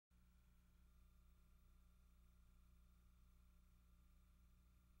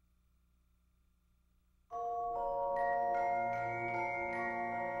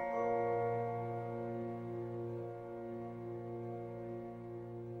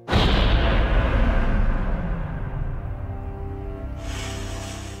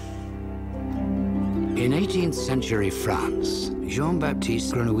In 18th century France,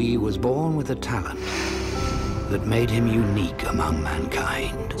 Jean-Baptiste Grenouille was born with a talent that made him unique among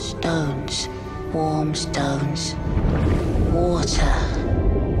mankind. Stones, warm stones, water,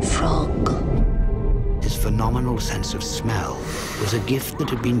 frog. His phenomenal sense of smell was a gift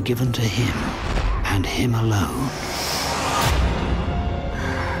that had been given to him, and him alone.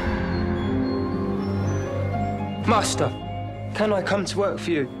 Master, can I come to work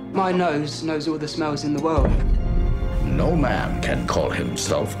for you? My nose knows all the smells in the world. No man can call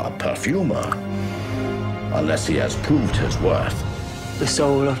himself a perfumer unless he has proved his worth. The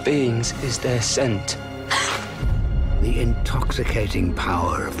soul of beings is their scent. The intoxicating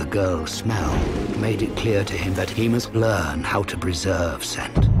power of the girl's smell made it clear to him that he must learn how to preserve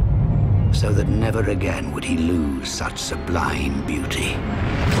scent, so that never again would he lose such sublime beauty.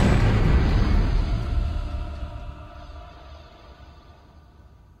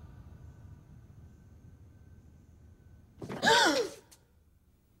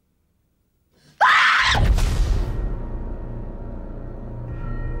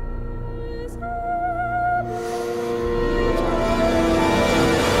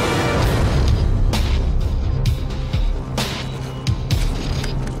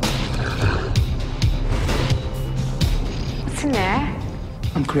 What's in there?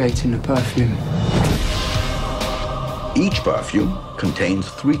 I'm creating a perfume. Each perfume contains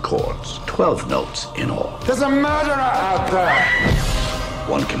 3 chords, 12 notes in all. There's a murderer out there!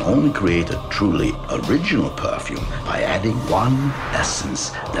 One can only create a truly original perfume by adding one essence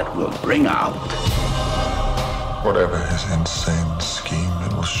that will bring out. Whatever his insane scheme,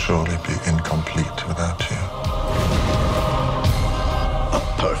 it will surely be incomplete without you. A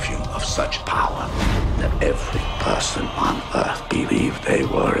perfume of such power that every person on earth believed they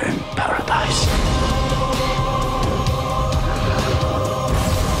were in paradise.